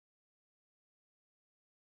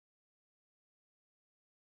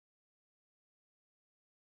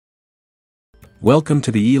Welcome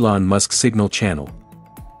to the Elon Musk Signal channel.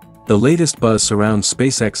 The latest buzz surrounds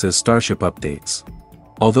SpaceX's Starship updates.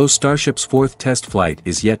 Although Starship's fourth test flight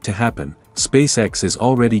is yet to happen, SpaceX is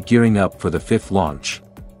already gearing up for the fifth launch.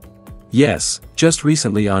 Yes, just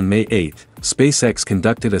recently on May 8, SpaceX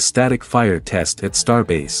conducted a static fire test at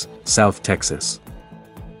Starbase, South Texas.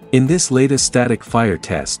 In this latest static fire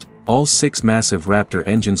test, all 6 massive Raptor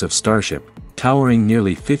engines of Starship, towering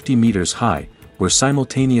nearly 50 meters high, were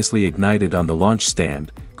simultaneously ignited on the launch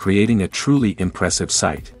stand, creating a truly impressive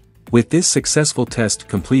sight. With this successful test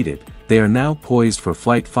completed, they are now poised for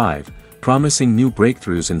Flight 5, promising new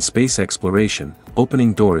breakthroughs in space exploration,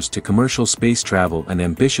 opening doors to commercial space travel and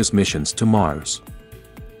ambitious missions to Mars.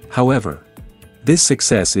 However, this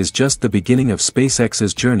success is just the beginning of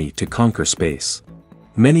SpaceX's journey to conquer space.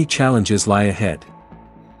 Many challenges lie ahead.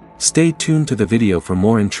 Stay tuned to the video for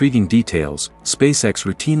more intriguing details. SpaceX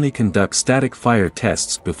routinely conducts static fire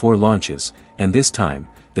tests before launches, and this time,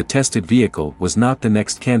 the tested vehicle was not the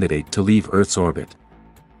next candidate to leave Earth's orbit.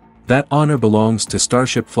 That honor belongs to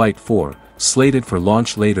Starship Flight 4, slated for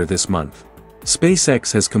launch later this month.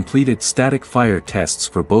 SpaceX has completed static fire tests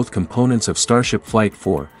for both components of Starship Flight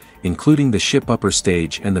 4, including the ship upper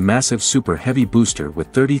stage and the massive Super Heavy booster with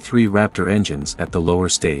 33 Raptor engines at the lower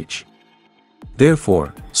stage.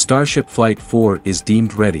 Therefore, Starship Flight 4 is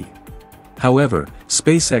deemed ready. However,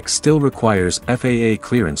 SpaceX still requires FAA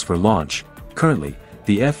clearance for launch. Currently,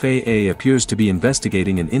 the FAA appears to be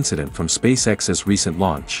investigating an incident from SpaceX's recent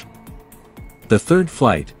launch. The third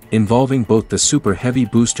flight, involving both the Super Heavy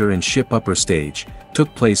booster and ship upper stage,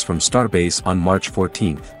 took place from Starbase on March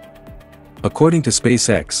 14th. According to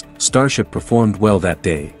SpaceX, Starship performed well that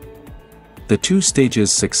day. The two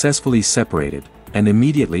stages successfully separated, and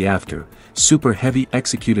immediately after, Super Heavy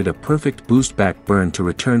executed a perfect boost-back burn to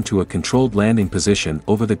return to a controlled landing position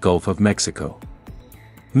over the Gulf of Mexico.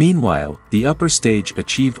 Meanwhile, the upper stage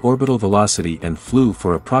achieved orbital velocity and flew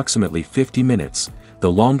for approximately 50 minutes,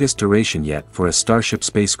 the longest duration yet for a Starship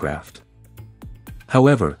spacecraft.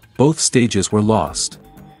 However, both stages were lost.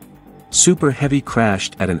 Super Heavy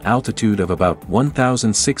crashed at an altitude of about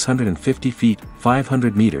 1,650 feet,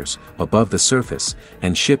 500 meters, above the surface,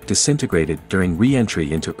 and ship disintegrated during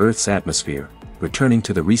re-entry into Earth's atmosphere. Returning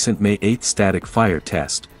to the recent May 8 static fire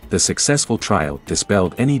test, the successful trial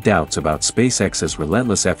dispelled any doubts about SpaceX's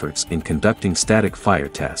relentless efforts in conducting static fire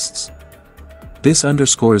tests. This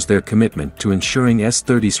underscores their commitment to ensuring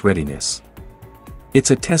S-30's readiness.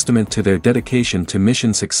 It's a testament to their dedication to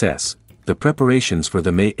mission success. The preparations for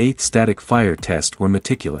the May 8 static fire test were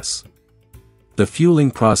meticulous. The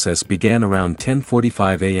fueling process began around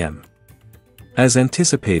 10:45 a.m. As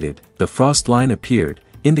anticipated, the frost line appeared,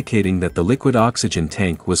 indicating that the liquid oxygen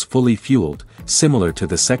tank was fully fueled, similar to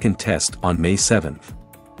the second test on May 7.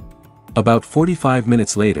 About 45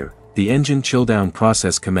 minutes later, the engine chill-down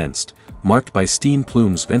process commenced, marked by steam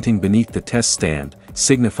plumes venting beneath the test stand,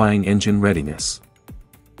 signifying engine readiness.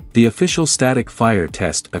 The official static fire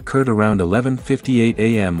test occurred around 11:58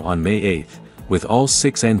 a.m. on May 8, with all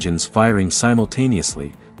 6 engines firing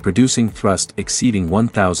simultaneously, producing thrust exceeding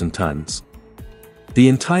 1,000 tons. The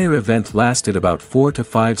entire event lasted about 4 to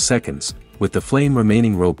 5 seconds, with the flame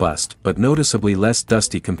remaining robust but noticeably less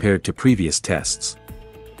dusty compared to previous tests.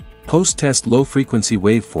 Post-test low-frequency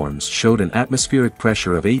waveforms showed an atmospheric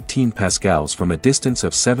pressure of 18 pascals from a distance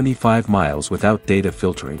of 75 miles without data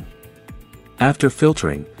filtering. After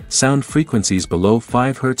filtering, sound frequencies below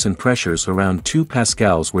 5 Hz and pressures around 2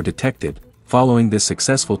 pascals were detected. Following this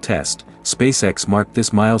successful test, SpaceX marked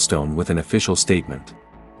this milestone with an official statement.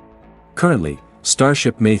 Currently,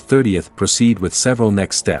 Starship May 30th proceed with several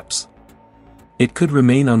next steps. It could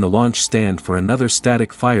remain on the launch stand for another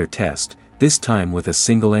static fire test, this time with a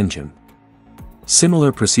single engine.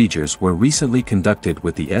 Similar procedures were recently conducted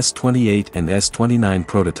with the S-28 and S-29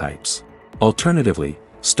 prototypes. Alternatively,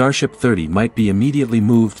 Starship 30 might be immediately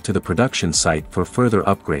moved to the production site for further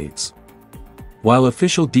upgrades. While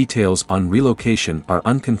official details on relocation are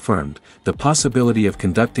unconfirmed, the possibility of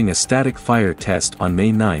conducting a static fire test on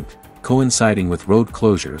May 9, coinciding with road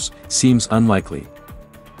closures, seems unlikely.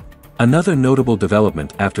 Another notable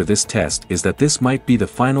development after this test is that this might be the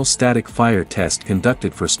final static fire test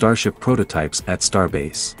conducted for Starship prototypes at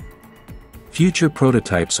Starbase. Future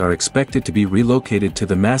prototypes are expected to be relocated to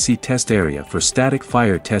the Massey test area for static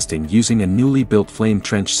fire testing using a newly built flame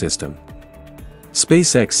trench system.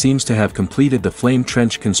 SpaceX seems to have completed the flame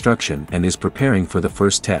trench construction and is preparing for the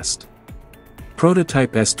first test.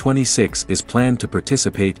 Prototype S-26 is planned to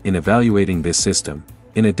participate in evaluating this system.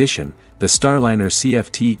 In addition, the Starliner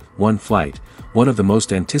CFT-1 flight, one of the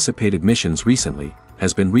most anticipated missions recently,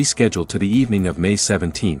 has been rescheduled to the evening of May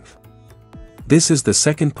 17. This is the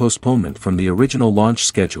second postponement from the original launch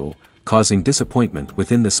schedule, causing disappointment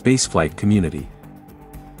within the spaceflight community.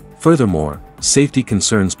 Furthermore, safety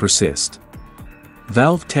concerns persist.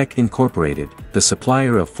 Valve Tech Incorporated, the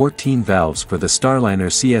supplier of 14 valves for the Starliner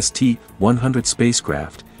CST-100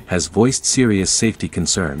 spacecraft, has voiced serious safety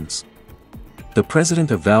concerns. The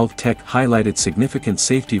president of Valve Tech highlighted significant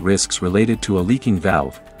safety risks related to a leaking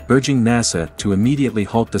valve, urging NASA to immediately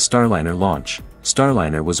halt the Starliner launch.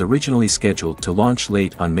 Starliner was originally scheduled to launch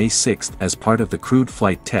late on May 6 as part of the Crewed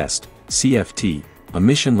Flight Test, CFT, a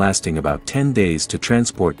mission lasting about 10 days to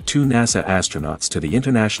transport 2 NASA astronauts to the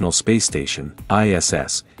International Space Station,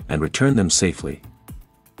 ISS, and return them safely.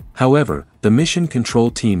 However, the mission control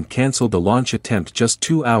team canceled the launch attempt just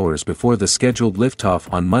 2 hours before the scheduled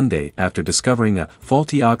liftoff on Monday after discovering a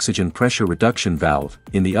faulty oxygen pressure reduction valve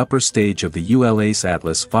in the upper stage of the ULA's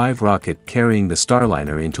Atlas V rocket carrying the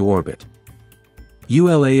Starliner into orbit.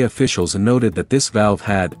 ULA officials noted that this valve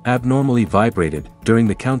had abnormally vibrated during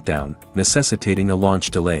the countdown, necessitating a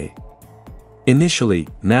launch delay. Initially,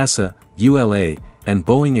 NASA, ULA, and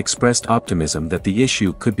Boeing expressed optimism that the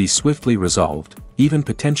issue could be swiftly resolved, even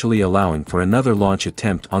potentially allowing for another launch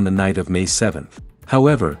attempt on the night of May 7.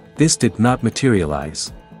 However, this did not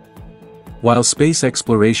materialize. While space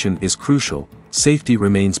exploration is crucial, safety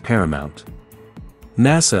remains paramount.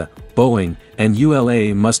 NASA, Boeing, and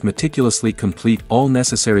ULA must meticulously complete all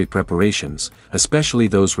necessary preparations, especially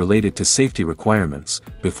those related to safety requirements,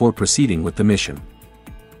 before proceeding with the mission.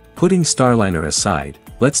 Putting Starliner aside,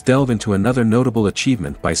 let's delve into another notable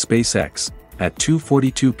achievement by SpaceX. At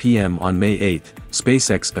 2:42 p.m. on May 8,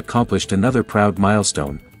 SpaceX accomplished another proud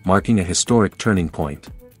milestone, marking a historic turning point.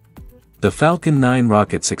 The Falcon 9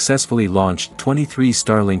 rocket successfully launched 23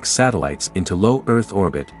 Starlink satellites into low Earth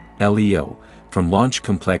orbit, LEO, from Launch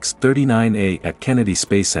Complex 39A at Kennedy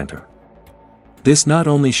Space Center. This not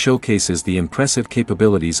only showcases the impressive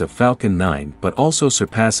capabilities of Falcon 9 but also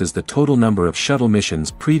surpasses the total number of shuttle missions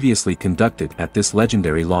previously conducted at this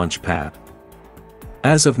legendary launch pad.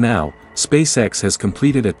 As of now, SpaceX has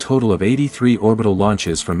completed a total of 83 orbital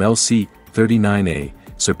launches from LC-39A,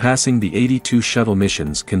 surpassing the 82 shuttle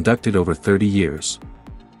missions conducted over 30 years.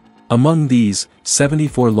 Among these,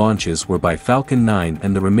 74 launches were by Falcon 9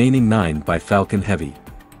 and the remaining 9 by Falcon Heavy.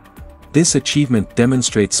 This achievement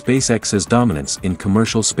demonstrates SpaceX's dominance in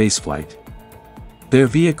commercial spaceflight. Their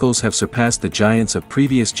vehicles have surpassed the giants of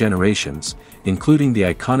previous generations, including the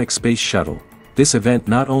iconic Space Shuttle. This event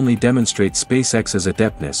not only demonstrates SpaceX's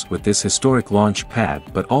adeptness with this historic launch pad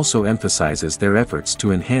but also emphasizes their efforts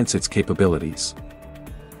to enhance its capabilities.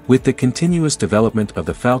 With the continuous development of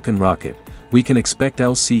the Falcon rocket, we can expect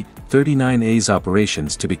LC-39A's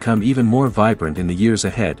operations to become even more vibrant in the years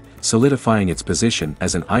ahead, solidifying its position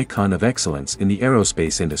as an icon of excellence in the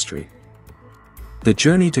aerospace industry. The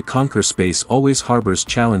journey to conquer space always harbors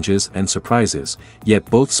challenges and surprises, yet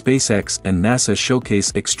both SpaceX and NASA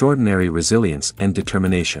showcase extraordinary resilience and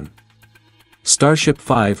determination. Starship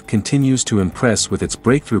 5 continues to impress with its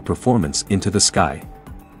breakthrough performance into the sky.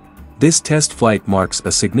 This test flight marks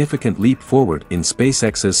a significant leap forward in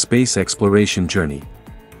SpaceX's space exploration journey.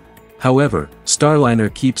 However,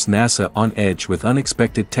 Starliner keeps NASA on edge with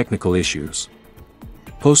unexpected technical issues.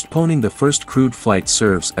 Postponing the first crewed flight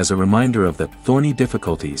serves as a reminder of the thorny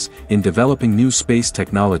difficulties in developing new space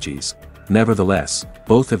technologies. Nevertheless,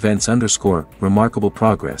 both events underscore remarkable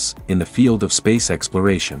progress in the field of space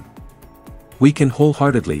exploration. We can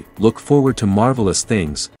wholeheartedly look forward to marvelous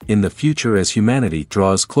things in the future as humanity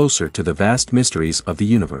draws closer to the vast mysteries of the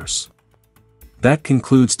universe. That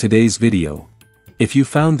concludes today's video. If you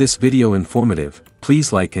found this video informative,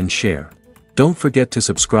 please like and share. Don't forget to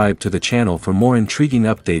subscribe to the channel for more intriguing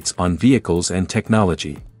updates on vehicles and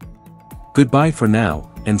technology. Goodbye for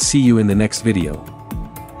now, and see you in the next video.